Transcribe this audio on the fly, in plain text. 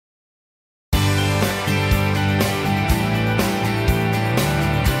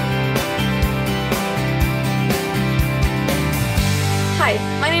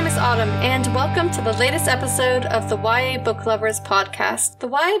Autumn, and welcome to the latest episode of the YA Book Lovers Podcast. The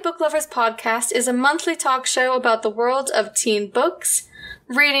YA Book Lovers Podcast is a monthly talk show about the world of teen books,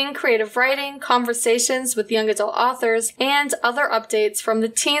 reading, creative writing, conversations with young adult authors, and other updates from the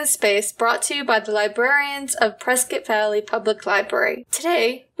teen space brought to you by the librarians of Prescott Valley Public Library.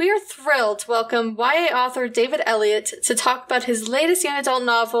 Today, we are thrilled to welcome YA author David Elliott to talk about his latest young adult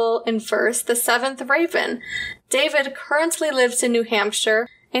novel in verse, The Seventh Raven. David currently lives in New Hampshire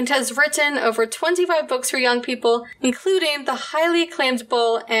and has written over 25 books for young people, including the highly acclaimed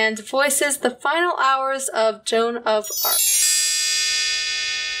Bull, and voices the final hours of Joan of Arc.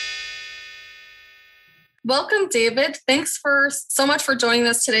 Welcome, David. Thanks so much for joining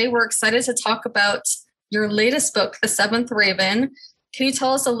us today. We're excited to talk about your latest book, The Seventh Raven. Can you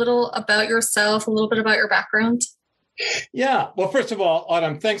tell us a little about yourself, a little bit about your background? Yeah. Well, first of all,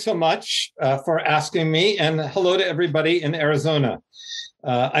 Autumn, thanks so much for asking me, and hello to everybody in Arizona.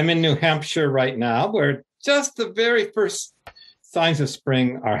 I'm in New Hampshire right now, where just the very first signs of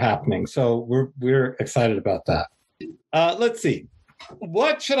spring are happening. So we're excited about that. Let's see.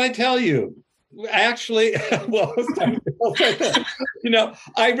 What should I tell you? Actually, well,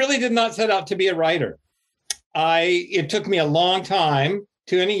 I really did not set out to be a writer. It took me a long time.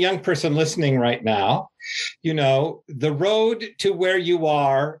 To any young person listening right now, the road to where you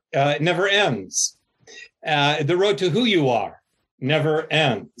are never ends. The road to who you are never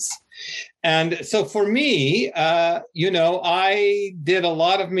ends. And so for me, I did a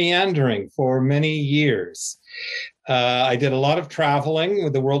lot of meandering for many years. I did a lot of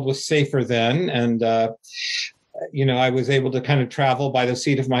traveling. The world was safer then. And, I was able to kind of travel by the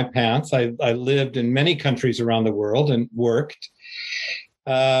seat of my pants. I lived in many countries around the world and worked.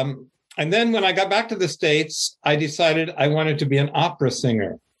 And then when I got back to the States, I decided I wanted to be an opera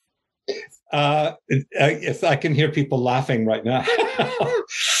singer. If I can hear people laughing right now.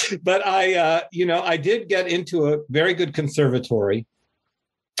 But I did get into a very good conservatory.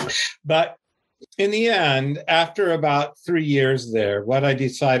 But in the end, after about 3 years there, what I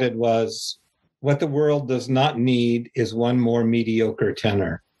decided was what the world does not need is one more mediocre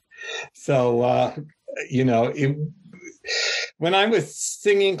tenor. So, when I was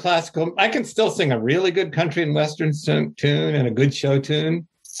singing classical, I can still sing a really good country and western tune and a good show tune,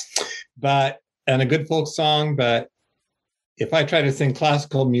 and a good folk song. But if I try to sing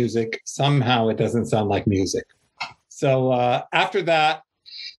classical music, somehow it doesn't sound like music. So after that,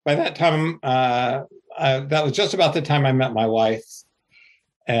 by that time, that was just about the time I met my wife.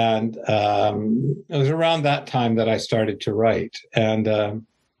 And it was around that time that I started to write. And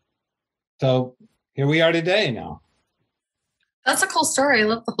so here we are today now. That's a cool story. I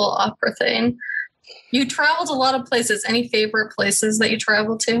love the whole opera thing. You traveled a lot of places. Any favorite places that you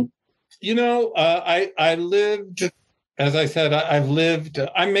traveled to? I lived, as I said,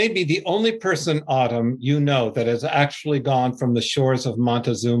 I may be the only person, Autumn, that has actually gone from the shores of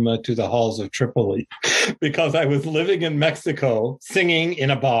Montezuma to the halls of Tripoli, because I was living in Mexico, singing in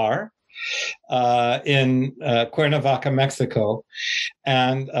a bar in Cuernavaca, Mexico.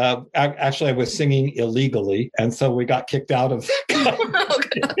 And actually, I was singing illegally. And so we got kicked out of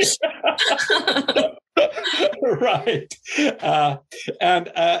Right.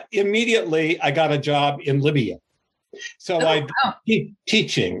 And immediately I got a job in Libya. So I keep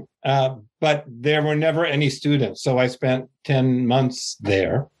teaching, but there were never any students. So I spent 10 months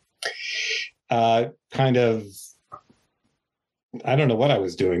there, I don't know what I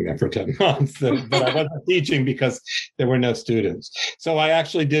was doing there for 10 months, but I wasn't teaching because there were no students. So I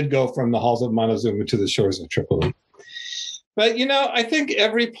actually did go from the halls of Montezuma to the shores of Tripoli. But, I think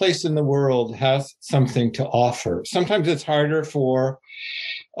every place in the world has something to offer. Sometimes it's harder for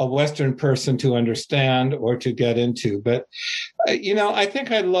a Western person to understand or to get into. But, I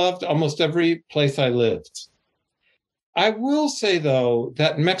think I loved almost every place I lived. I will say, though,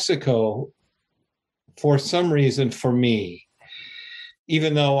 that Mexico, for some reason, for me,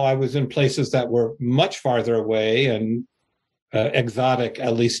 even though I was in places that were much farther away and exotic,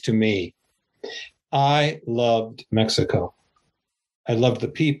 at least to me, I loved Mexico. I loved the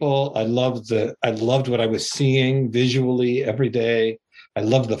people. I loved what I was seeing visually every day. I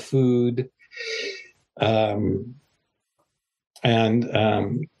loved the food. And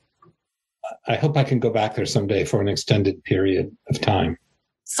I hope I can go back there someday for an extended period of time.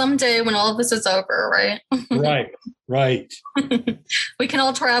 Someday when all of this is over, right? Right. We can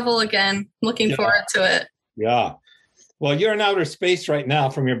all travel again. Looking forward to it. Yeah. Well, you're in outer space right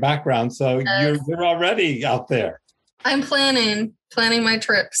now from your background, so you're already out there. I'm planning my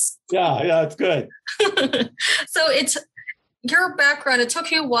trips. Yeah, it's good. So your background, it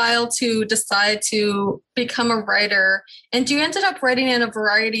took you a while to decide to become a writer, and you ended up writing in a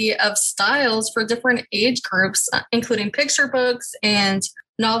variety of styles for different age groups, including picture books and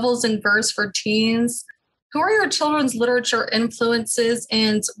novels in verse for teens. Who are your children's literature influences,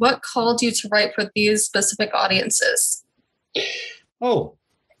 and what called you to write for these specific audiences? Oh,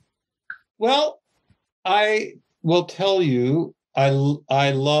 well, I will tell you, I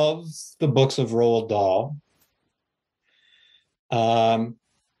love the books of Roald Dahl.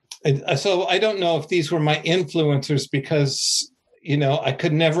 So I don't know if these were my influencers because, I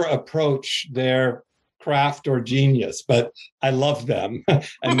could never approach their craft or genius, but I love them.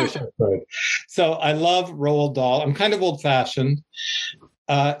 I wish I could. So I love Roald Dahl. I'm kind of old-fashioned.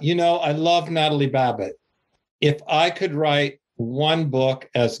 I love Natalie Babbitt. If I could write one book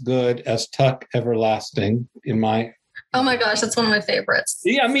as good as Tuck Everlasting Oh my gosh, that's one of my favorites.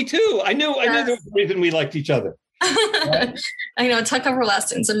 Yeah, me too. I knew there was a reason we liked each other. Right? I know, Tuck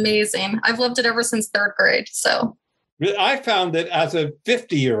Everlasting's amazing. I've loved it ever since 3rd grade. So I found it as a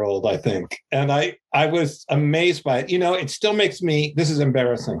 50-year-old, I think, and I was amazed by it. It still makes me, this is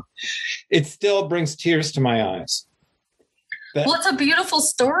embarrassing, it still brings tears to my eyes. Well, it's a beautiful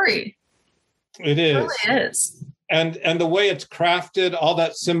story. It is. It really is. And the way it's crafted, all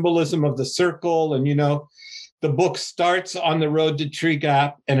that symbolism of the circle, and the book starts on the road to Tree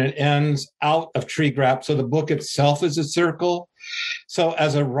Gap and it ends out of Tree Gap. So the book itself is a circle. So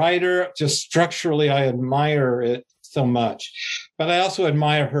as a writer, just structurally, I admire it so much. But I also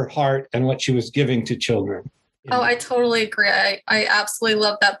admire her heart and what she was giving to children. Oh, I totally agree. I absolutely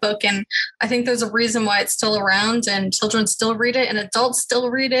love that book. And I think there's a reason why it's still around and children still read it and adults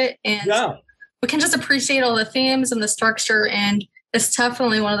still read it. And we can just appreciate all the themes and the structure. And it's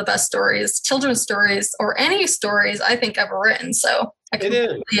definitely one of the best stories, children's stories, or any stories I think ever written. So I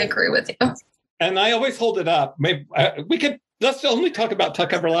completely agree with you. And I always hold it up. Maybe let's only talk about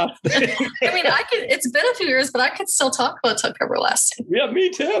Tuck Everlasting. I mean, it's been a few years, but I could still talk about Tuck Everlasting. Yeah, me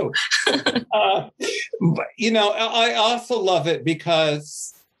too. But, I also love it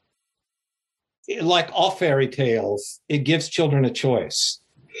because, like all fairy tales, it gives children a choice.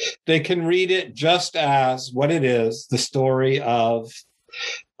 They can read it just as what it is, the story of,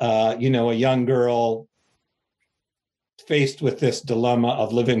 a young girl faced with this dilemma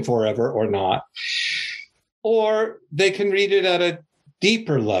of living forever or not. Or they can read it at a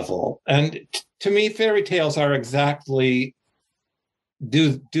deeper level. And to me, fairy tales are exactly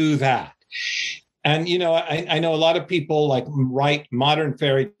do that. And, I know a lot of people write modern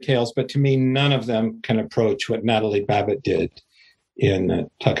fairy tales, but to me, none of them can approach what Natalie Babbitt did in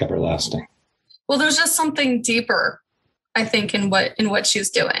Tuck Everlasting. Well, there's just something deeper, I think, in what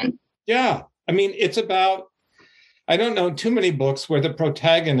she's doing. Yeah. I mean, it's about, I don't know too many books where the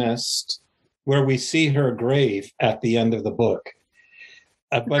protagonist, where we see her grave at the end of the book.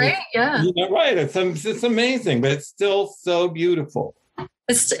 But right? Yeah. Right. It's amazing, but it's still so beautiful.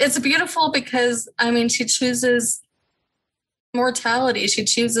 It's beautiful because, she chooses mortality. She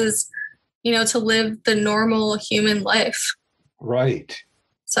chooses, to live the normal human life. Right.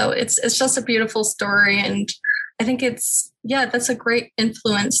 So it's just a beautiful story. And I think that's a great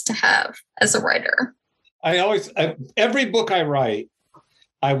influence to have as a writer. Every book I write,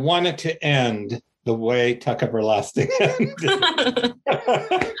 I want it to end the way Tuck Everlasting ended.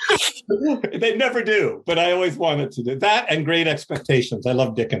 They never do, but I always wanted to do that. And Great Expectations. I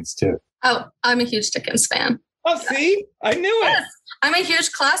love Dickens too. Oh, I'm a huge Dickens fan. Oh, see? I knew it. Yes, I'm a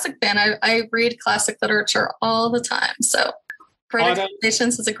huge classic fan. I read classic literature all the time. So Great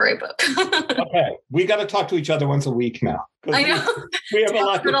Expectations is a great book. Okay. We got to talk to each other once a week now. I know. We have a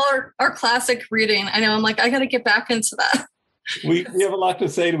lot our classic reading. I know. I'm like, I got to get back into that. We have a lot to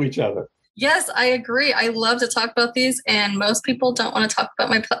say to each other. Yes, I agree. I love to talk about these, and most people don't want to talk about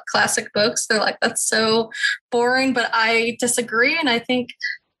my classic books. They're like, that's so boring, but I disagree. And I think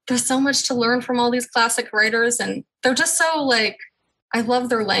there's so much to learn from all these classic writers, and they're just so I love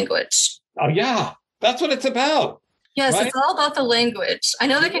their language. Oh, yeah. That's what it's about. Yes, right? It's all about the language. I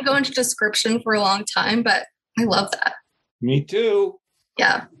know they can go into description for a long time, but I love that. Me too.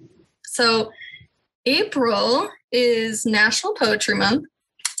 Yeah. So April is National Poetry Month.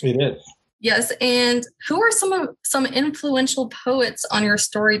 It is. Yes. And who are some influential poets on your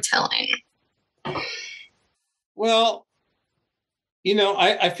storytelling? Well,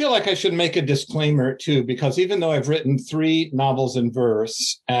 I feel like I should make a disclaimer too, because even though I've written 3 novels in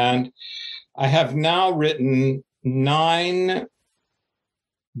verse, and I have now written 9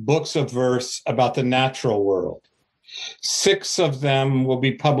 books of verse about the natural world. 6 of them will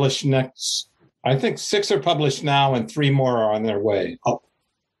be published next. I think 6 are published now and 3 more are on their way.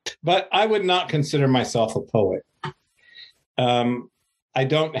 But I would not consider myself a poet. I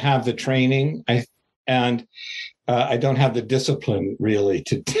don't have the training. I don't have the discipline really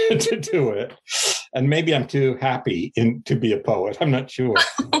to do it. And maybe I'm too happy to be a poet. I'm not sure.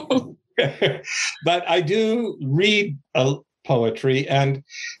 But I do read poetry, and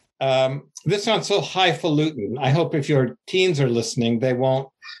this sounds so highfalutin. I hope if your teens are listening, they won't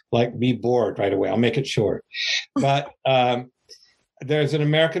be bored right away. I'll make it short. But there's an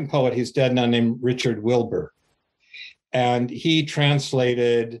American poet, he's dead now, named Richard Wilbur. And he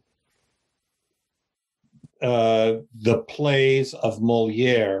translated the plays of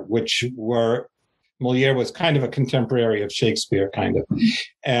Moliere, Moliere was kind of a contemporary of Shakespeare, kind of.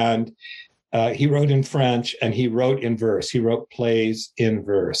 And he wrote in French and he wrote in verse. He wrote plays in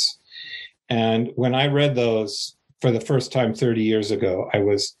verse. And when I read those for the first time 30 years ago, I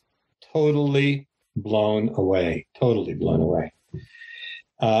was totally blown away.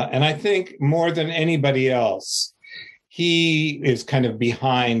 And I think more than anybody else, he is kind of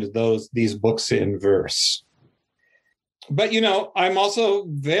behind these books in verse. But, I'm also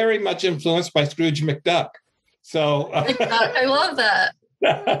very much influenced by Scrooge McDuck. So I love that.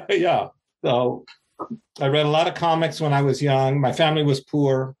 Yeah. So I read a lot of comics when I was young. My family was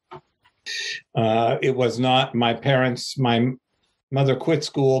poor. It was not my mother quit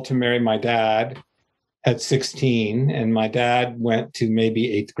school to marry my dad at 16, and my dad went to maybe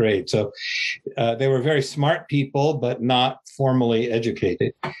 8th grade. So they were very smart people, but not formally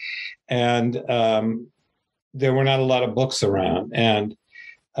educated. And there were not a lot of books around. And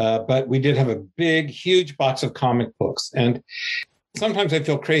but we did have a big, huge box of comic books. And sometimes I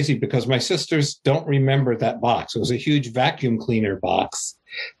feel crazy because my sisters don't remember that box. It was a huge vacuum cleaner box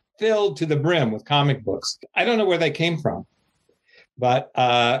filled to the brim with comic books. I don't know where they came from. But,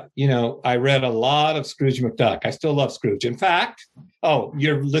 I read a lot of Scrooge McDuck. I still love Scrooge. In fact,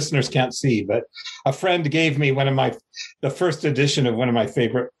 your listeners can't see, but a friend gave me the first edition of one of my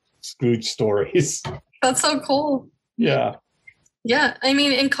favorite Scrooge stories. That's so cool. Yeah. Yeah. I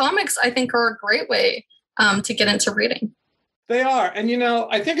mean, in comics, I think are a great way to get into reading. They are. And,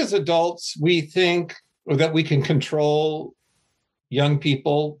 I think as adults, we think that we can control young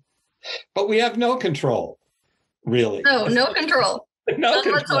people, but we have no control, really. No control.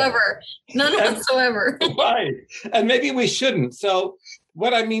 None whatsoever. None whatsoever. Right. And maybe we shouldn't. So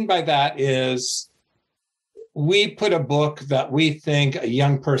what I mean by that is we put a book that we think a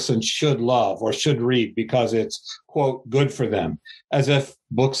young person should love or should read because it's, quote, good for them, as if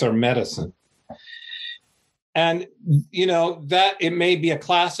books are medicine. And, that it may be a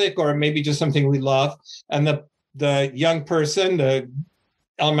classic or it may be just something we love. And the young person, the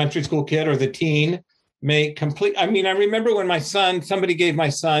elementary school kid or the teen may complete. I mean, I remember when somebody gave my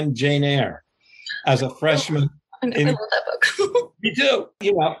son Jane Eyre as a freshman. I love that book. Me too.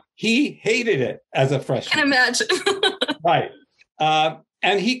 He hated it as a freshman. I can imagine. Right.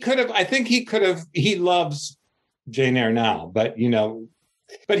 And he loves Jane Eyre now, but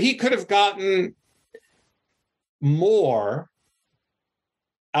he could have gotten more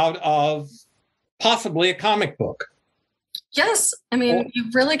out of possibly a comic book. Yes. I mean, you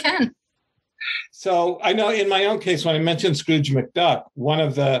really can. So I know in my own case, when I mentioned Scrooge McDuck, one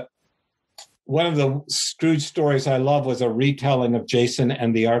of the Scrooge stories I love was a retelling of Jason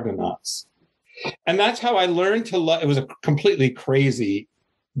and the Argonauts. And that's how I learned to love. It was a completely crazy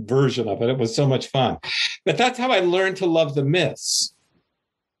version of it. It was so much fun. But that's how I learned to love the myths.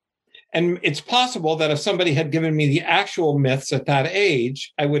 And it's possible that if somebody had given me the actual myths at that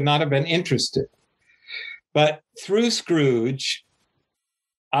age, I would not have been interested. But through Scrooge,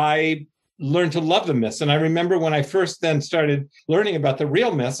 I learned to love the myths. And I remember when I first then started learning about the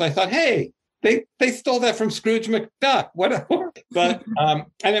real myths, I thought, hey, they stole that from Scrooge McDuck. Whatever. But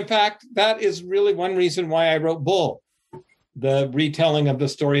and in fact, that is really one reason why I wrote Bull, the retelling of the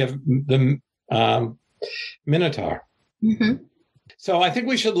story of the Minotaur. Mm-hmm. So I think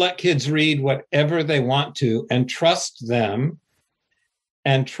we should let kids read whatever they want to and trust them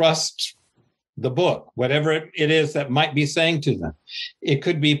and trust the book, whatever it is that might be saying to them. It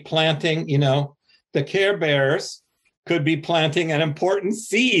could be planting, the Care Bears could be planting an important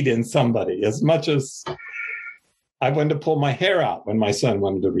seed in somebody, as much as I wanted to pull my hair out when my son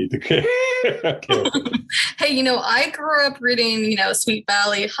wanted to read the Care Bears. Hey, I grew up reading, Sweet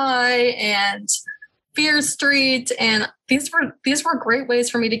Valley High and Fear Street, and these were great ways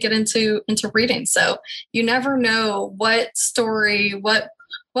for me to get into reading. So you never know what story, what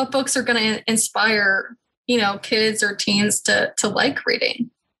books are going to inspire, kids or teens to like reading.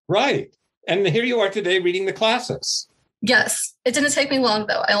 Right. And here you are today reading the classics. Yes. It didn't take me long,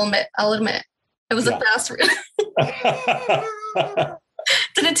 though. I'll admit. It was a fast read.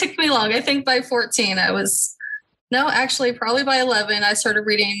 Didn't take me long. I think by 14, I was No, actually, probably by 11, I started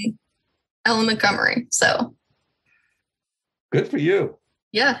reading Ellen Montgomery. So good for you.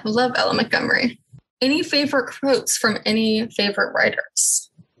 Yeah, I love Ellen Montgomery. Any favorite quotes from any favorite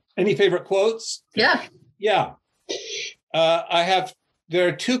writers? Any favorite quotes? Yeah. Yeah. There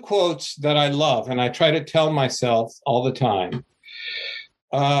are two quotes that I love, and I try to tell myself all the time.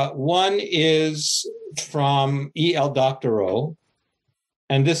 One is from E.L. Doctorow,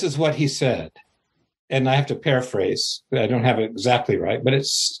 and this is what he said. And I have to paraphrase. I don't have it exactly right, but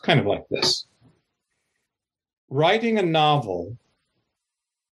it's kind of like this. Writing a novel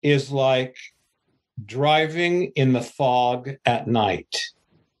is like driving in the fog at night.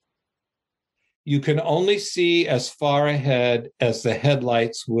 You can only see as far ahead as the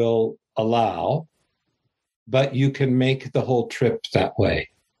headlights will allow, but you can make the whole trip that way.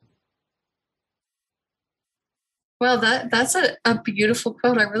 Well, that's a beautiful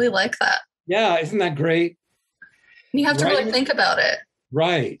quote. I really like that. Yeah, isn't that great? You have to really think about it.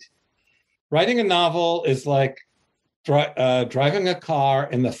 Right. Writing a novel is like driving a car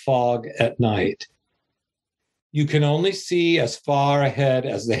in the fog at night. You can only see as far ahead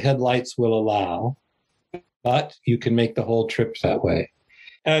as the headlights will allow, but you can make the whole trip that way.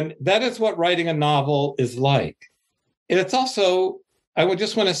 And that is what writing a novel is like. And it's also, I would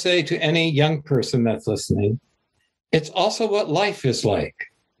just want to say to any young person that's listening, it's also what life is like.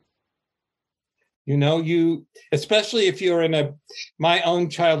 You know, especially if you're my own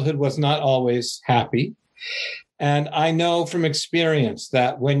childhood was not always happy. And I know from experience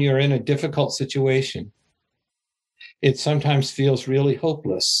that when you're in a difficult situation, it sometimes feels really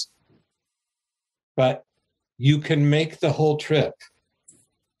hopeless. But you can make the whole trip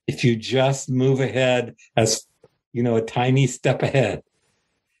if you just move ahead as, a tiny step ahead.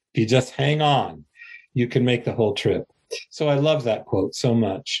 If you just hang on, you can make the whole trip. So I love that quote so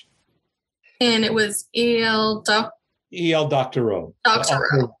much. And it was E.L. Doctorow.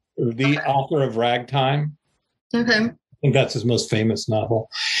 The author of Ragtime. Okay. I think that's his most famous novel.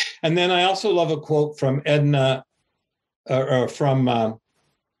 And then I also love a quote from Edna,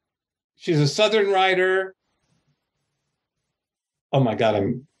 she's a Southern writer. Oh my God,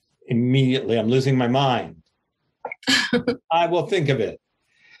 I'm losing my mind. I will think of it.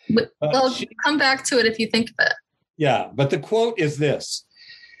 Well, come back to it if you think of it. Yeah, but the quote is this.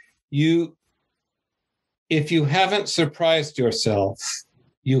 If you haven't surprised yourself,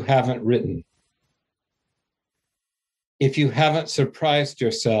 you haven't written. If you haven't surprised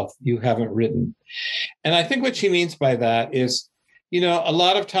yourself, you haven't written. And I think what she means by that is, a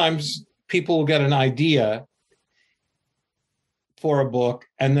lot of times people will get an idea for a book,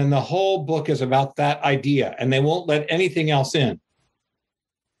 and then the whole book is about that idea, and they won't let anything else in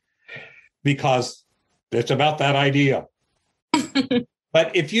because it's about that idea.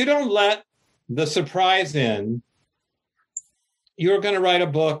 But if you don't let the surprise in, you're going to write a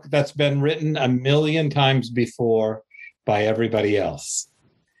book that's been written 1,000,000 times before by everybody else.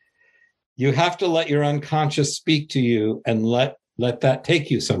 You have to let your unconscious speak to you and let that take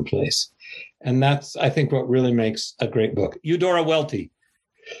you someplace. And that's, I think, what really makes a great book. Eudora Welty.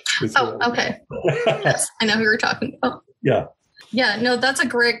 Oh, okay. Yes, I know who you're talking about. Yeah. Yeah, no, that's a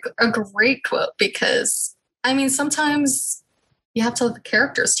great quote because, sometimes you have to let the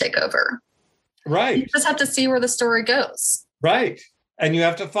characters take over. Right. You just have to see where the story goes. Right. And you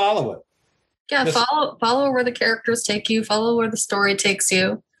have to follow it. Yeah, follow where the characters take you, follow where the story takes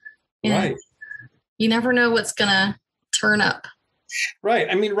you. Right. You never know what's going to turn up. Right.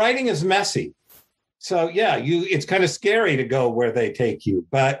 Writing is messy. So, yeah, it's kind of scary to go where they take you,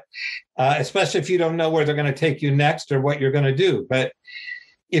 but especially if you don't know where they're going to take you next or what you're going to do. But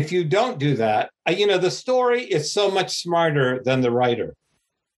if you don't do that, the story is so much smarter than the writer.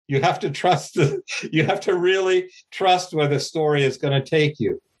 You have to you have to really trust where the story is going to take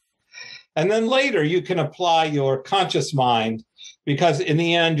you. And then later you can apply your conscious mind, because in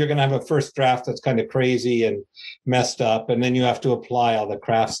the end, you're going to have a first draft that's kind of crazy and messed up. And then you have to apply all the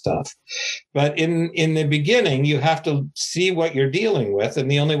craft stuff. But in the beginning, you have to see what you're dealing with.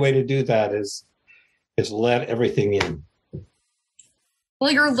 And the only way to do that is let everything in.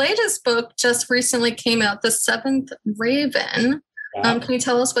 Well, your latest book just recently came out, The Seventh Raven. Can you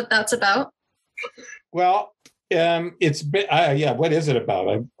tell us what that's about? Well, what is it about?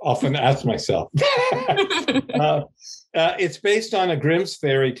 I often ask myself. It's based on a Grimm's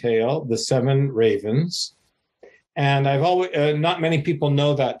fairy tale, The Seven Ravens. And I've always, not many people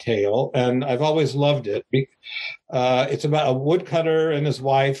know that tale, and I've always loved it. It's about a woodcutter and his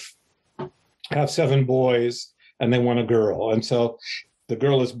wife have 7 boys, and they want a girl. And so the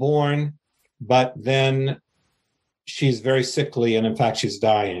girl is born, but then she's very sickly, and in fact, she's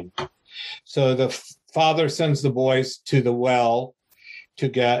dying. So the father sends the boys to the well to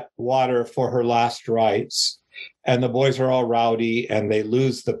get water for her last rites. And the boys are all rowdy and they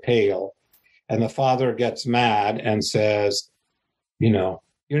lose the pail. And the father gets mad and says, you're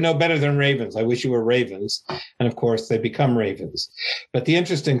no better than ravens. I wish you were ravens. And of course, they become ravens. But the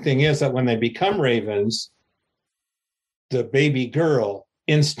interesting thing is that when they become ravens, the baby girl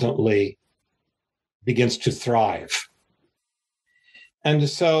instantly begins to thrive. And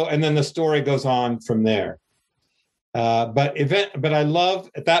then the story goes on from there. But I love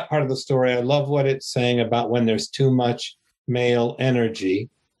at that part of the story, I love what it's saying about when there's too much male energy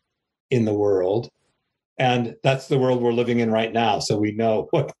in the world. And that's the world we're living in right now. So we know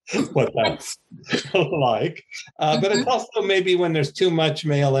what that's like. But it's also maybe when there's too much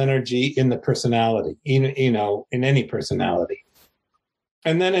male energy in the personality, in any personality.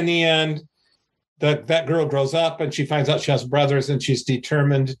 And then in the end, that girl grows up and she finds out she has brothers and she's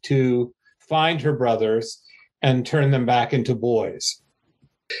determined to find her brothers and turn them back into boys,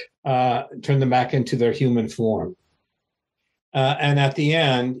 turn them back into their human form. And at the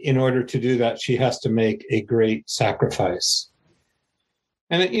end, in order to do that, she has to make a great sacrifice.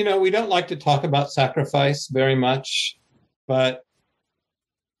 And, we don't like to talk about sacrifice very much, but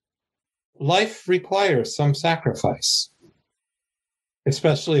life requires some sacrifice,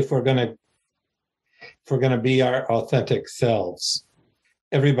 especially if we're going to be our authentic selves.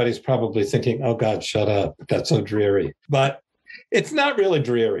 Everybody's probably thinking, oh, God, shut up. That's so dreary. But it's not really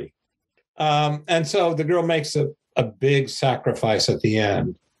dreary. And so the girl makes a big sacrifice at the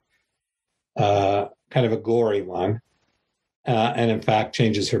end, kind of a gory one, and in fact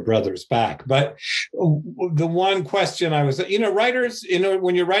changes her brothers back. But the one question I was, writers,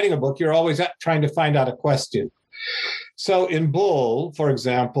 when you're writing a book, you're always trying to find out a question. So in Bull, for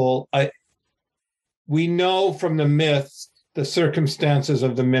example, we know from the myth the circumstances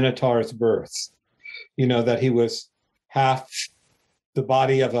of the Minotaur's birth, that he was half the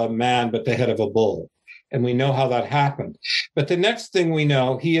body of a man, but the head of a bull. And we know how that happened. But the next thing we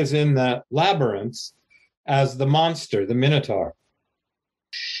know, he is in the labyrinth as the monster, the Minotaur.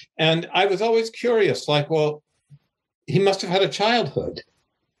 And I was always curious, he must have had a childhood.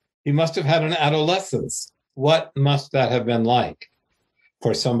 He must have had an adolescence. What must that have been like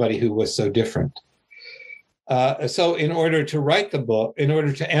for somebody who was so different? So in order to write the book, in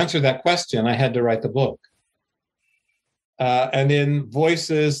order to answer that question, I had to write the book. And in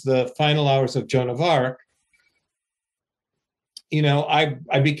Voices, the final hours of Joan of Arc,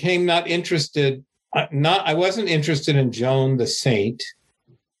 I became not interested. I wasn't interested in Joan the saint,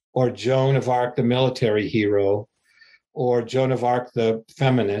 or Joan of Arc the military hero, or Joan of Arc the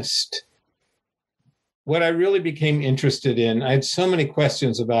feminist. What I really became interested in, I had so many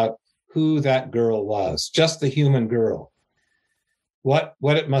questions about who that girl was, just the human girl. What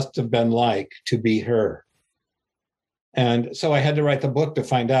it must have been like to be her. And so I had to write the book to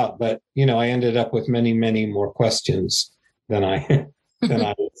find out, but I ended up with many, many more questions than I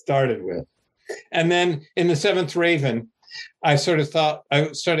started with. And then in The Seventh Raven, I started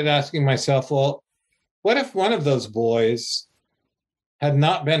asking myself, well, what if one of those boys had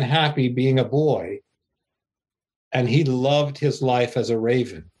not been happy being a boy and he loved his life as a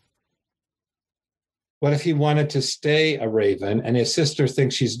raven? What if he wanted to stay a raven and his sister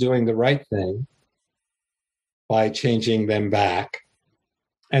thinks she's doing the right thing by changing them back?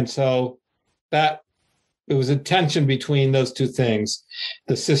 And so it was a tension between those two things,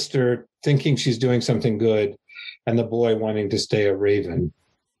 the sister thinking she's doing something good and the boy wanting to stay a raven,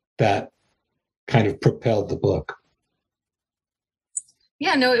 that kind of propelled the book.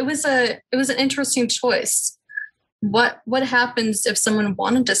 Yeah, no, it was an interesting choice. What happens if someone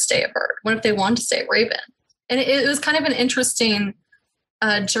wanted to stay a bird? What if they wanted to stay a raven? And it was kind of an interesting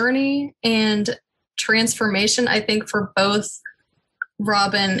journey and transformation, I think, for both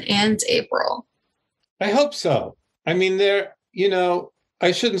Robin and April. I hope so. I mean,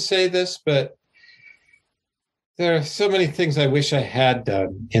 I shouldn't say this, but there are so many things I wish I had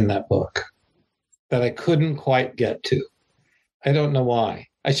done in that book that I couldn't quite get to. I don't know why.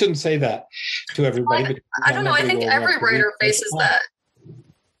 I shouldn't say that to everybody. I don't know. I think every writer faces that.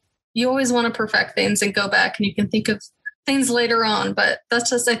 You always want to perfect things and go back and you can think of things later on, but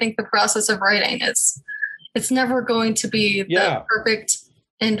that's just, I think, the process of writing. It's never going to be the perfect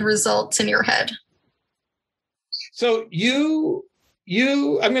end result in your head. So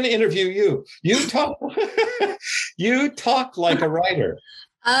I'm going to interview you. You talk like a writer.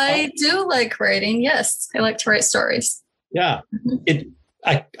 I do like writing. Yes. I like to write stories. Yeah.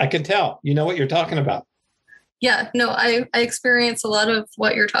 I can tell. You know what you're talking about. Yeah. No, I experience a lot of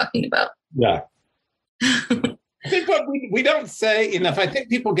what you're talking about. Yeah. I think what we don't say enough. I think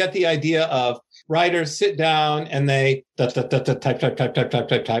people get the idea of writers sit down and they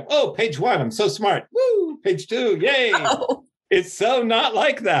type. Oh, page 1, I'm so smart. Woo! Page 2, yay! Oh. It's so not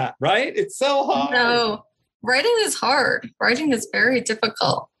like that, right? It's so hard. No, writing is hard. Writing is very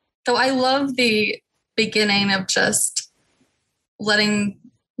difficult. Though I love the beginning of just letting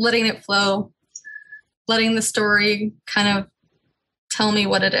it flow, letting the story kind of tell me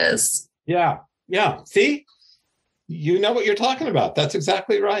what it is. Yeah. See? You know what you're talking about. That's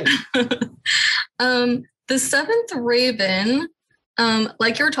exactly right. The Seventh Raven,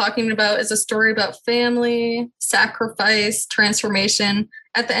 like you were talking about, is a story about family, sacrifice, transformation.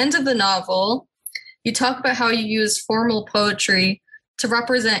 At the end of the novel, you talk about how you use formal poetry to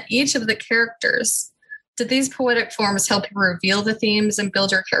represent each of the characters. Did these poetic forms help you reveal the themes and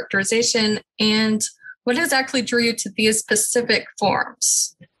build your characterization? And what exactly drew you to these specific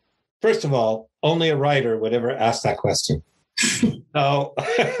forms? First of all, only a writer would ever ask that question. So,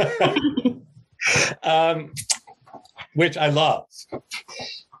 which I love,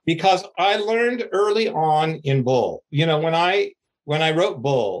 because I learned early on in Bull. You know, when I wrote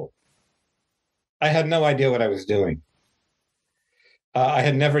Bull, I had no idea what I was doing. I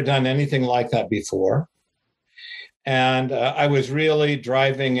had never done anything like that before, and I was really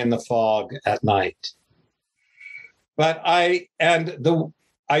driving in the fog at night. But I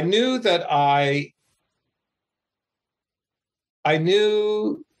knew that I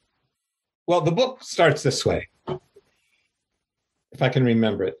knew, well, the book starts this way, if I can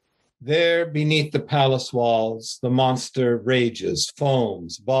remember it. There beneath the palace walls, the monster rages,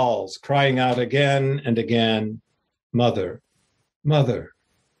 foams, balls, crying out again and again, "Mother, mother."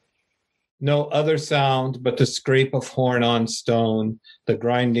 No other sound but the scrape of horn on stone, the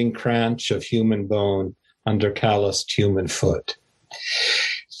grinding crunch of human bone under calloused human foot.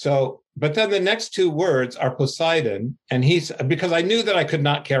 So, but then the next 2 words are Poseidon, and because I knew that I could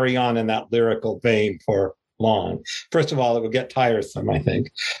not carry on in that lyrical vein for long. First of all, it would get tiresome, I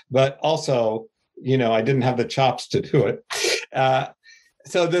think, but also, you know, I didn't have the chops to do it.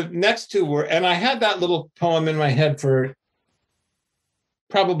 So the next 2 were, and I had that little poem in my head for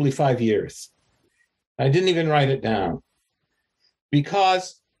probably 5 years. I didn't even write it down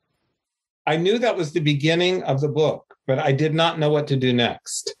because I knew that was the beginning of the book, but I did not know what to do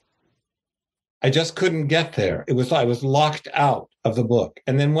next. I just couldn't get there. I was locked out of the book.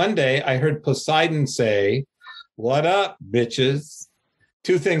 And then one day I heard Poseidon say, "What up, bitches?"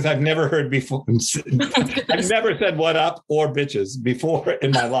 2 things I've never heard before. I've never said "what up" or "bitches" before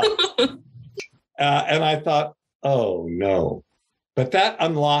in my life. And I thought, oh no. But that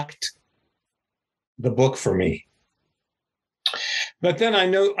unlocked the book for me. But then I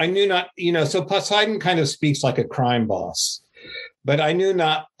knew not, you know, so Poseidon kind of speaks like a crime boss. But I knew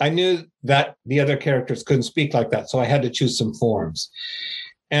that the other characters couldn't speak like that. So I had to choose some forms.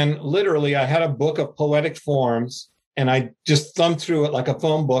 And literally, I had a book of poetic forms, and I just thumbed through it like a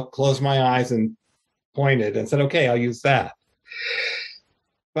phone book, closed my eyes and pointed and said, okay, I'll use that.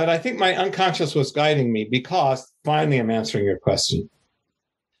 But I think my unconscious was guiding me because, finally, I'm answering your question.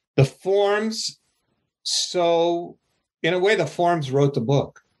 The forms, so in a way, the forms wrote the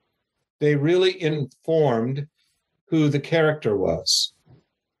book. They really informed who the character was.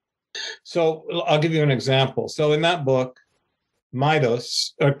 So I'll give you an example. So in that book,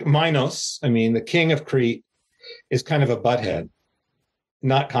 Minos, the king of Crete, is kind of a butthead.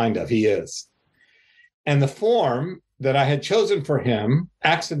 Not kind of, he is. And the form that I had chosen for him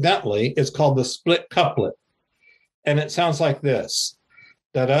accidentally is called the split couplet. And it sounds like this.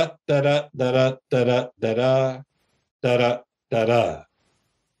 Da-da, da-da, da-da, da-da, da-da, da-da, da-da.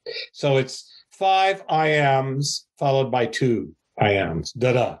 So it's 5 I ams followed by 2 I ams.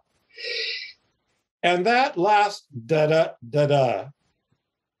 Da-da. And that last da-da, da-da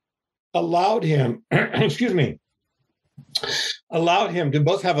allowed him, allowed him to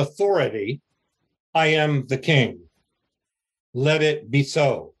both have authority. I am the king. Let it be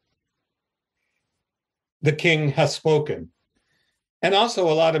so. The king has spoken. And also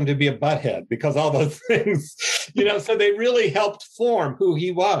allowed him to be a butthead because all those things, so they really helped form who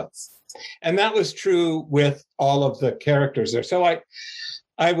he was. And that was true with all of the characters there. So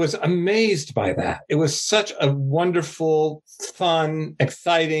I was amazed by that. It was such a wonderful, fun,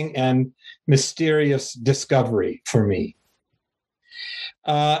 exciting, and mysterious discovery for me.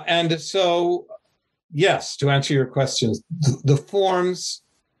 And so, yes, to answer your questions, the forms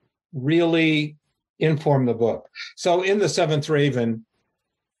really inform the book. So in The Seventh Raven,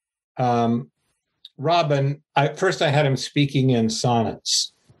 Robin, first I had him speaking in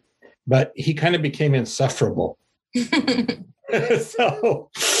sonnets, but he kind of became insufferable.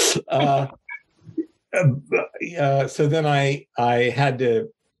 So So then I had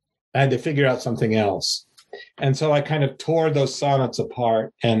to figure out something else. And so I kind of tore those sonnets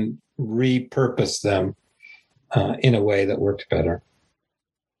apart and repurposed them in a way that worked better.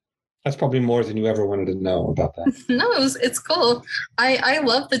 That's probably more than you ever wanted to know about that. No, it's cool. I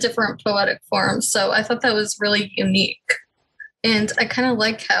love the different poetic forms, so I thought that was really unique. And I kind of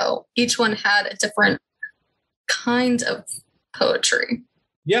like how each one had a different kind of poetry.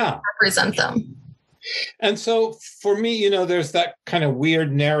 Yeah. Represent them. And so for me, there's that kind of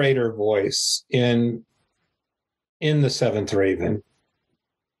weird narrator voice in The Seventh Raven.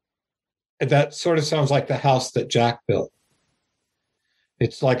 That sort of sounds like the house that Jack built.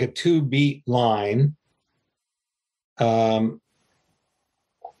 It's like a 2-beat line. And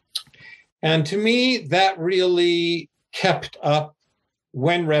to me, that really kept up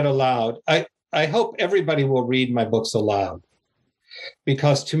when read aloud. I hope everybody will read my books aloud.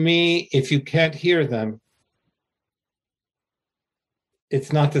 Because to me, if you can't hear them,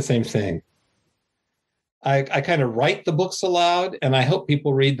 it's not the same thing. I kind of write the books aloud, and I hope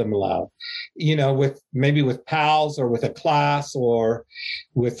people read them aloud, with pals or with a class or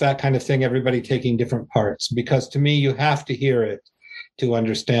with that kind of thing, everybody taking different parts. Because to me, you have to hear it to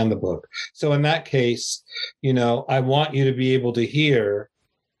understand the book. So in that case, I want you to be able to hear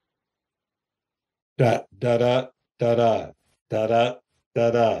da da da da da da da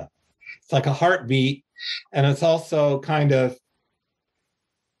da da. It's like a heartbeat, and it's also kind of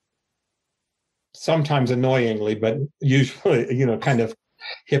sometimes annoyingly, but usually, kind of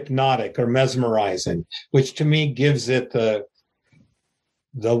hypnotic or mesmerizing, which to me gives it the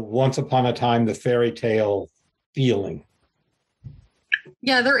once upon a time, the fairy tale feeling.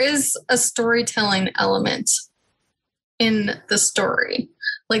 Yeah, there is a storytelling element in the story,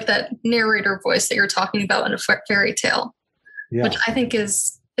 like that narrator voice that you're talking about in a fairy tale, which I think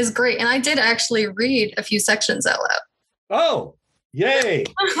is great. And I did actually read a few sections out loud. Oh, yay.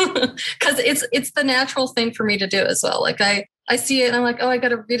 Because it's the natural thing for me to do as well. Like I see it and I'm like, oh, I got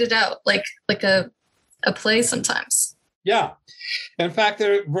to read it out like a play sometimes. Yeah. In fact,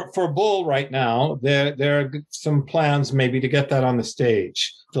 for Bull right now, there are some plans maybe to get that on the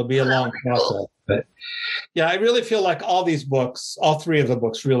stage. There'll be a long process. Cool. But yeah, I really feel like all these books, all 3 of the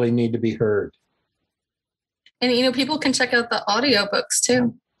books really need to be heard. And, people can check out the audiobooks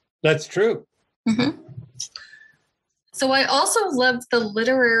too. That's true. Mm-hmm. So I also loved the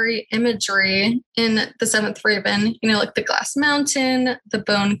literary imagery in The Seventh Raven, like the glass mountain, the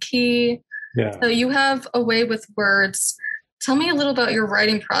bone key. Yeah. So you have a way with words. Tell me a little about your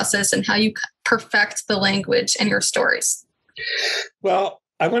writing process and how you perfect the language in your stories. Well,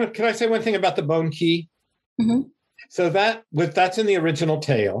 can I say one thing about the bone key? Mm-hmm. So that's in the original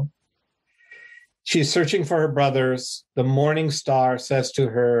tale. She's searching for her brothers. The morning star says to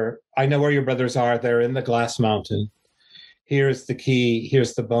her, I know where your brothers are. They're in the glass mountain. Here's the key.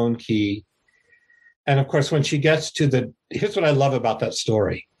 Here's the bone key. And of course, when she gets to here's what I love about that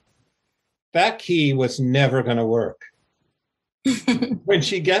story. That key was never going to work. When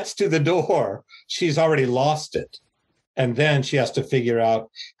she gets to the door, she's already lost it. And then she has to figure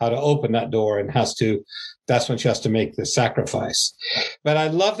out how to open that door and that's when she has to make the sacrifice. But I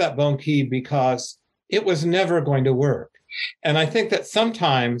love that bone key because it was never going to work. And I think that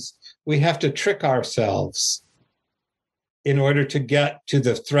sometimes we have to trick ourselves in order to get to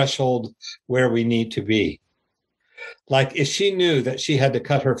the threshold where we need to be. Like if she knew that she had to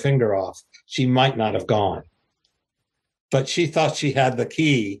cut her finger off, she might not have gone. But she thought she had the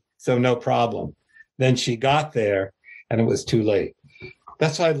key, so no problem. Then she got there and it was too late.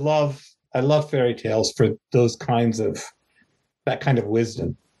 That's why I love fairy tales for that kind of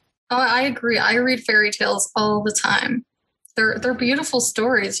wisdom. Oh, I agree. I read fairy tales all the time. They're beautiful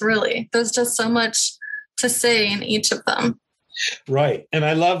stories, really. There's just so much to say in each of them. Right. And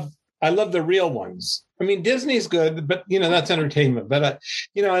I love the real ones. I mean, Disney's good, but, that's entertainment. But,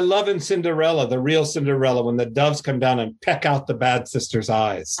 I love in Cinderella, the real Cinderella, when the doves come down and peck out the bad sister's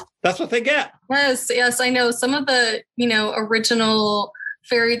eyes. That's what they get. Yes, I know. Some of the, original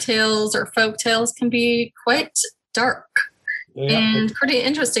fairy tales or folk tales can be quite dark and pretty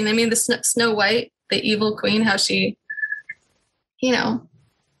interesting. I mean, the Snow White, the evil queen, how she,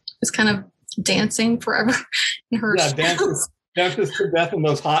 is kind of dancing forever in her dances to death in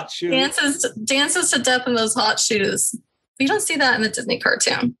those hot shoes. Dances to death in those hot shoes. You don't see that in the Disney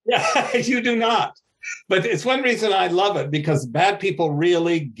cartoon. Yeah, you do not. But it's one reason I love it, because bad people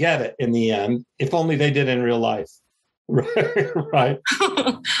really get it in the end, if only they did in real life. Right.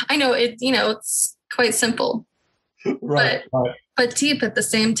 I know it, it's quite simple. Right. But deep at the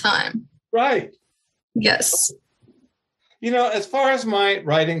same time. Right. Yes. As far as my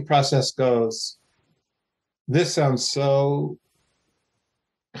writing process goes, this sounds so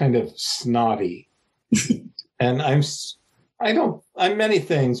kind of snotty. And I'm many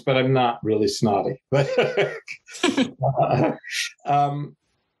things, but I'm not really snotty. But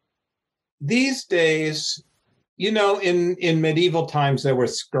these days, in medieval times, there were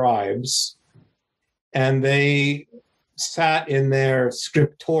scribes, and they sat in their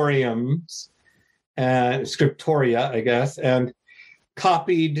scriptoriums and scriptoria, I guess, and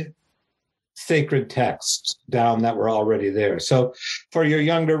copied sacred texts down that were already there. So for your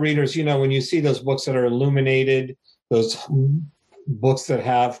younger readers, when you see those books that are illuminated, those books that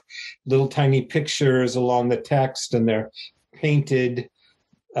have little tiny pictures along the text and they're painted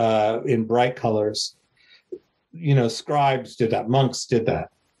in bright colors, scribes did that, monks did that.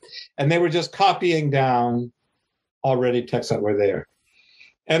 And they were just copying down already texts that were there.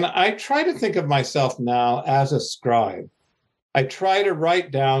 And I try to think of myself now as a scribe. I try to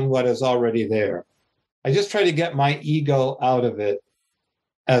write down what is already there. I just try to get my ego out of it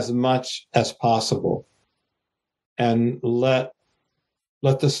as much as possible and let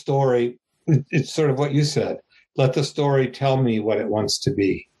the story, it's sort of what you said, let the story tell me what it wants to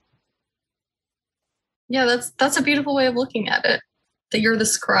be. Yeah, that's a beautiful way of looking at it, that you're the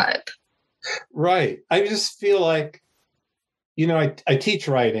scribe. Right. I just feel like, I teach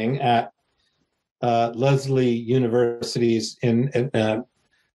writing at Lesley University's in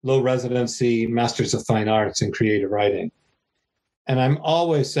low residency Masters of Fine Arts in Creative Writing. And I'm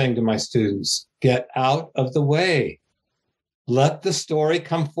always saying to my students, get out of the way. Let the story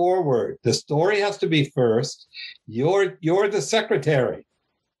come forward. The story has to be first. You're the secretary.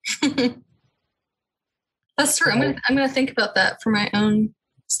 That's true. I'm gonna think about that for my own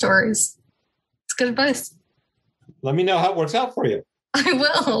stories. It's good advice. Let me know how it works out for you. I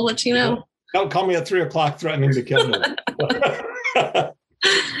will. I'll let you know. Don't call me at 3:00 threatening to kill me.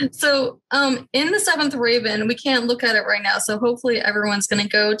 So in The Seventh Raven, we can't look at it right now, so hopefully everyone's going to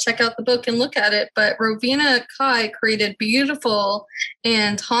go check out the book and look at it. But Rowena Kai created beautiful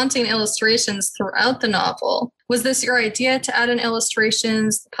and haunting illustrations throughout the novel. Was this your idea to add in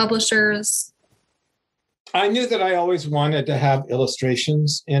illustrations, publishers? I knew that I always wanted to have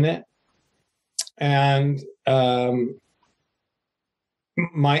illustrations in it. And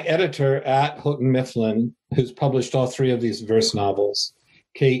my editor at Houghton Mifflin, who's published all three of these verse novels,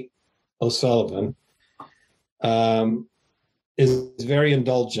 Kate O'Sullivan, is very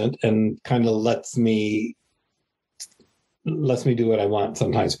indulgent and kind of lets me do what I want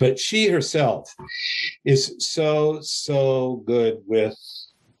sometimes. But she herself is so good with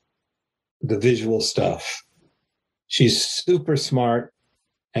the visual stuff. She's super smart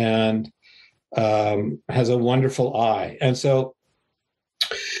and has a wonderful eye. And so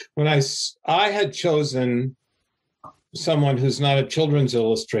when I had chosen someone who's not a children's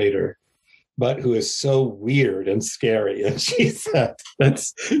illustrator, but who is so weird and scary, and she said,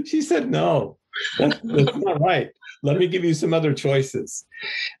 no, that's not right. Let me give you some other choices.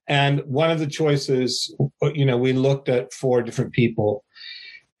 And one of the choices, we looked at 4 different people,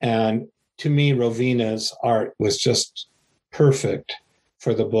 and to me, Rowena's art was just perfect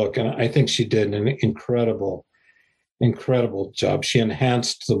for the book. And I think she did an incredible job. She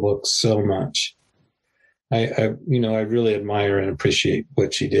enhanced the book so much. I really admire and appreciate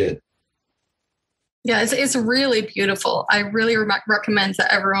what she did. Yeah, it's really beautiful. I really recommend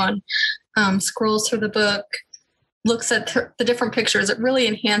that everyone scrolls through the book, looks at the different pictures. It really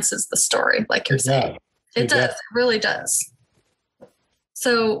enhances the story, like you're saying. It does. It really does.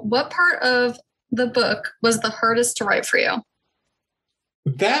 So what part of the book was the hardest to write for you?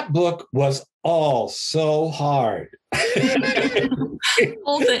 That book was all so hard.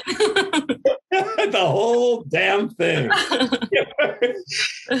 Whole thing. The whole damn thing.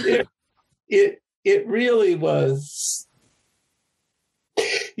 It really was.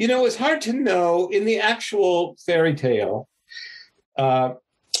 It was hard to know in the actual fairy tale.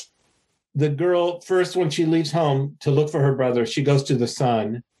 The girl, first, when she leaves home to look for her brother, she goes to the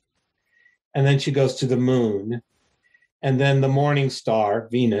sun, and then she goes to the moon. And then the morning star,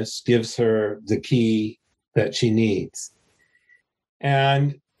 Venus, gives her the key that she needs.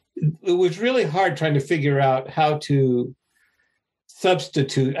 And it was really hard trying to figure out how to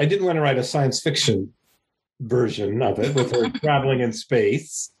substitute. I didn't want to write a science fiction version of it with her traveling in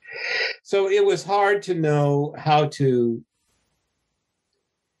space. So it was hard to know how to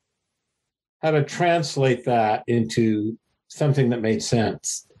translate that into something that made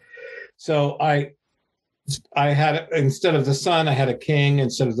sense. So I had, instead of the sun, I had a king.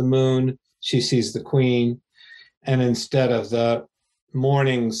 Instead of the moon, she sees the queen. And instead of the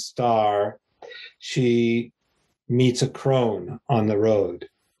morning star, she meets a crone on the road.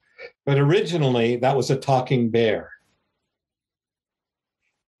 But originally, that was a talking bear.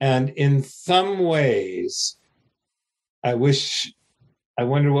 And in some ways, I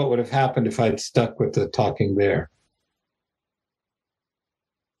wonder what would have happened if I'd stuck with the talking bear.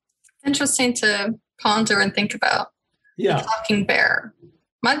 Interesting to ponder and think about. Yeah. The talking bear.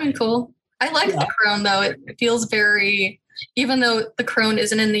 Might have been cool. I like the crone, though. It feels very, even though the crone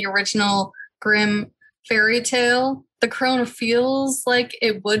isn't in the original Grimm fairy tale, the crone feels like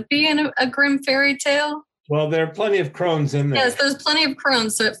it would be in a Grimm fairy tale. Well, there are plenty of crones in there. Yes, there's plenty of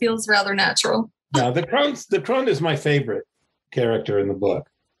crones, so it feels rather natural. No, the crone is my favorite character in the book.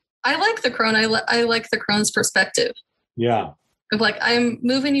 I like the crone. I like the crone's perspective. Yeah. Of like, I'm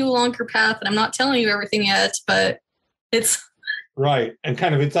moving you along your path, and I'm not telling you everything yet, but it's... Right. And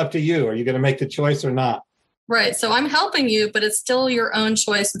kind of, it's up to you. Are you going to make the choice or not? Right. So I'm helping you, but it's still your own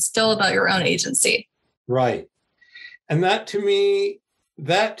choice. It's still about your own agency. Right. And that to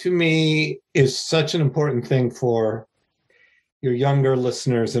me is such an important thing for your younger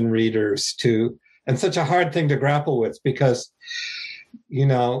listeners and readers and such a hard thing to grapple with because,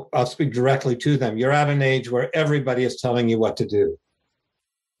 I'll speak directly to them. You're at an age where everybody is telling you what to do.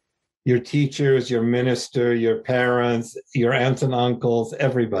 Your teachers, your minister, your parents, your aunts and uncles,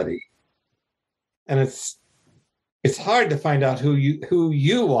 everybody. And it's hard to find out who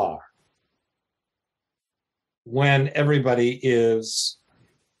you are when everybody is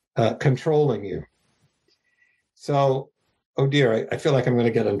controlling you. So, oh dear, I feel like I'm going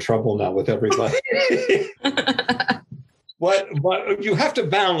to get in trouble now with everybody. What you have to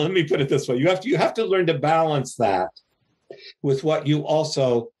balance, let me put it this way. You have to learn to balance that with what you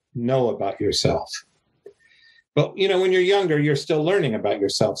also know about yourself. But, when you're younger, you're still learning about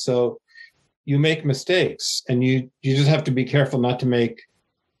yourself. So you make mistakes and you just have to be careful not to make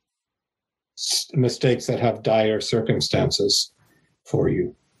mistakes that have dire circumstances for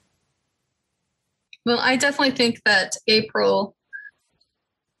you. Well, I definitely think that April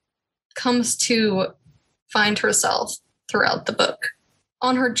comes to find herself throughout the book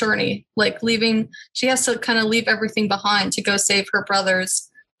on her journey, like she has to kind of leave everything behind to go save her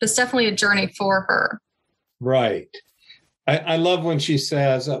brothers. It's definitely a journey for her. Right. I love when she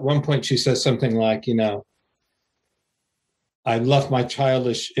says, at one point she says something like, I left my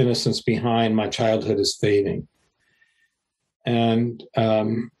childish innocence behind. My childhood is fading. And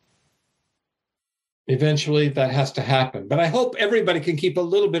eventually that has to happen. But I hope everybody can keep a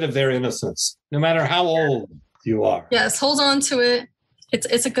little bit of their innocence, no matter how old you are. Yes, hold on to it.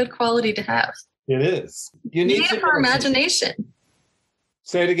 It's a good quality to have. It is. You need it for imagination.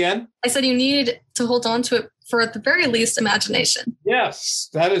 Say it again. I said you need to hold on to it for, at the very least, imagination. Yes,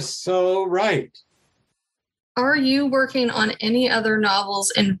 that is so right. Are you working on any other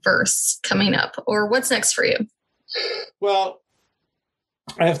novels in verse coming up, or what's next for you? Well,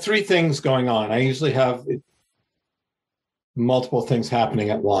 I have 3 things going on. I usually have multiple things happening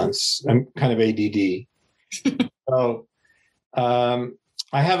at once. I'm kind of ADD. So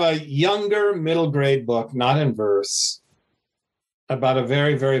I have a younger middle grade book, not in verse, about a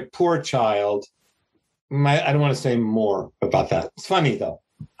very, very poor child. I don't want to say more about that. It's funny, though.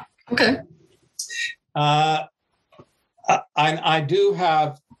 Okay. I do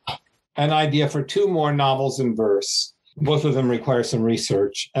have an idea for 2 more novels in verse. Both of them require some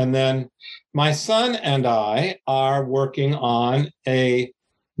research. And then my son and I are working on a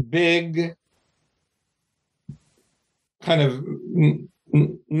big kind of,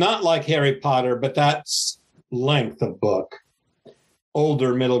 not like Harry Potter, but that's length of book,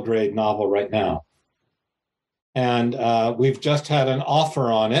 older middle grade novel right now. And we've just had an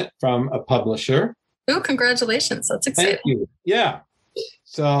offer on it from a publisher. Oh, congratulations. That's exciting. Thank you. Yeah.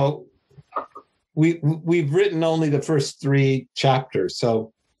 So we've written only the first 3 chapters.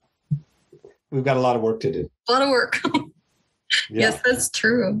 So we've got a lot of work to do. A lot of work. Yeah. Yes, that's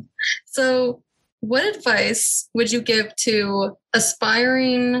true. So what advice would you give to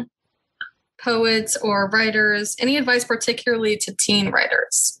aspiring poets or writers? Any advice particularly to teen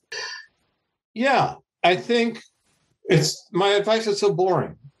writers? Yeah, I think my advice is so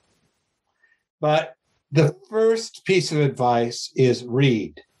boring. But the first piece of advice is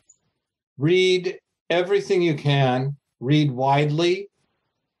read. Read everything you can. Read widely.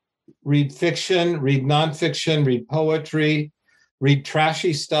 Read fiction, read nonfiction, read poetry, read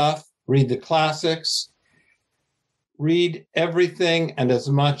trashy stuff, read the classics. Read everything and as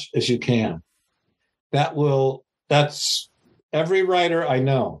much as you can. That's every writer I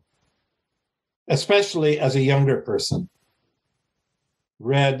know, especially as a younger person,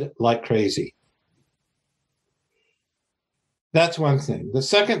 read like crazy. That's one thing. The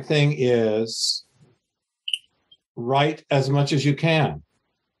second thing is write as much as you can.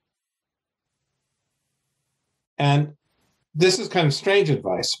 And this is kind of strange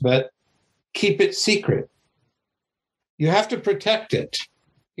advice, but keep it secret. You have to protect it.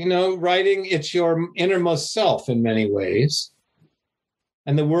 Writing, it's your innermost self in many ways.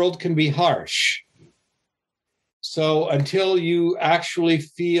 And the world can be harsh. So until you actually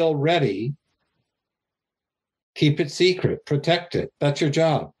feel ready, keep it secret, protect it. That's your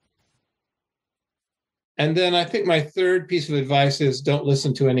job. And then I think my third piece of advice is don't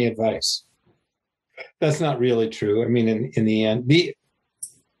listen to any advice. That's not really true. I mean, in the end,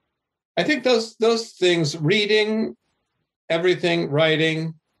 I think those things, reading, everything,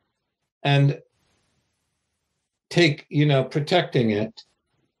 writing, and protecting it.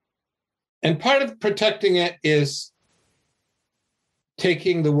 And part of protecting it is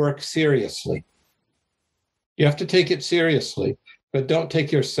taking the work seriously. You have to take it seriously, but don't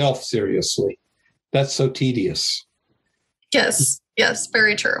take yourself seriously. That's so tedious. Yes,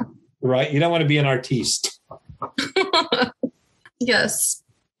 very true. Right? You don't want to be an artiste. Yes.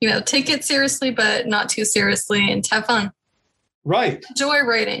 Take it seriously, but not too seriously, and have fun. Right. Enjoy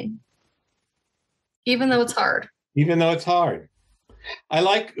writing. Even though it's hard. I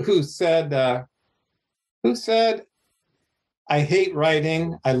like who said, I hate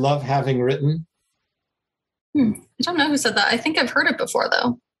writing. I love having written. I don't know who said that. I think I've heard it before,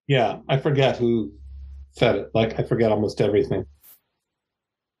 though. Yeah, I forget who said it. Like, I forget almost everything.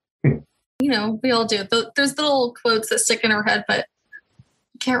 We all do. There's little quotes that stick in our head, but I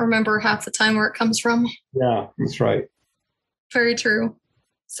can't remember half the time where it comes from. Yeah, that's right. Very true.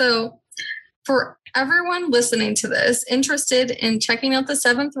 So for everyone listening to this, interested in checking out The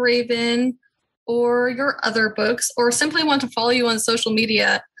Seventh Raven or your other books, or simply want to follow you on social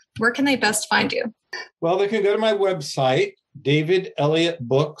media, where can they best find you? Well, they can go to my website,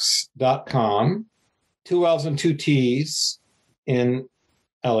 davidelliotbooks.com, 2 L's and 2 T's in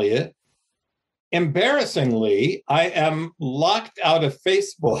Elliott. Embarrassingly, I am locked out of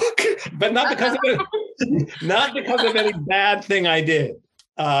Facebook, but not because of any bad thing I did.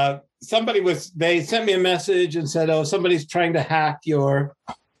 They sent me a message and said, oh, somebody's trying to hack your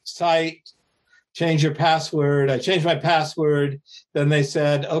site, change your password. I changed my password. Then they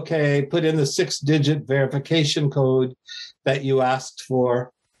said, okay, put in the 6-digit verification code that you asked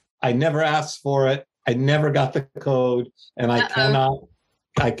for. I never asked for it. I never got the code, and I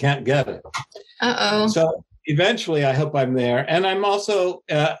can't get it. So eventually I hope I'm there. And I'm also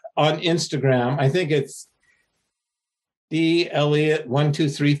on Instagram. I think it's D Elliott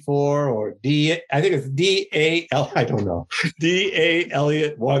 1234 or I think it's DAL. I don't know. DA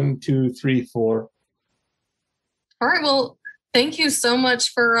Elliott 1234. All right. Well, thank you so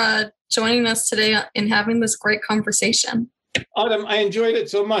much for joining us today and having this great conversation. Autumn, I enjoyed it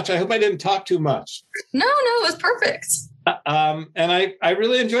so much. I hope I didn't talk too much. No, it was perfect. And I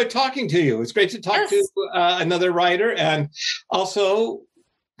really enjoyed talking to you. It's great to talk to another writer. And also,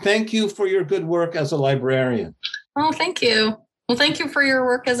 thank you for your good work as a librarian. Oh, thank you. Well, thank you for your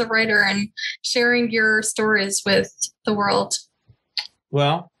work as a writer and sharing your stories with the world.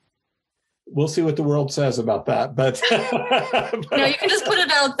 Well, we'll see what the world says about that. But no, you can just put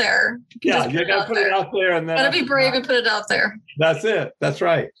it out there. You got to put it out there. And then got to be brave and put it out there. That's it. That's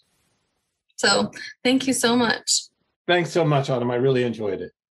right. So thank you so much. Thanks so much, Autumn. I really enjoyed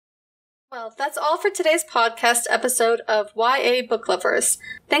it. Well, that's all for today's podcast episode of YA Book Lovers.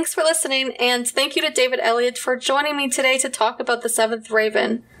 Thanks for listening, and thank you to David Elliott for joining me today to talk about The Seventh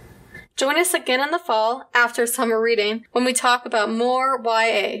Raven. Join us again in the fall, after summer reading, when we talk about more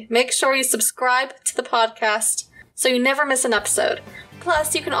YA. Make sure you subscribe to the podcast so you never miss an episode.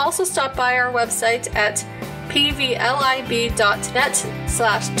 Plus, you can also stop by our website at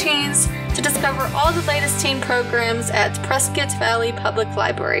pvlib.net/teens to discover all the latest teen programs at Prescott Valley Public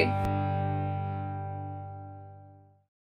Library.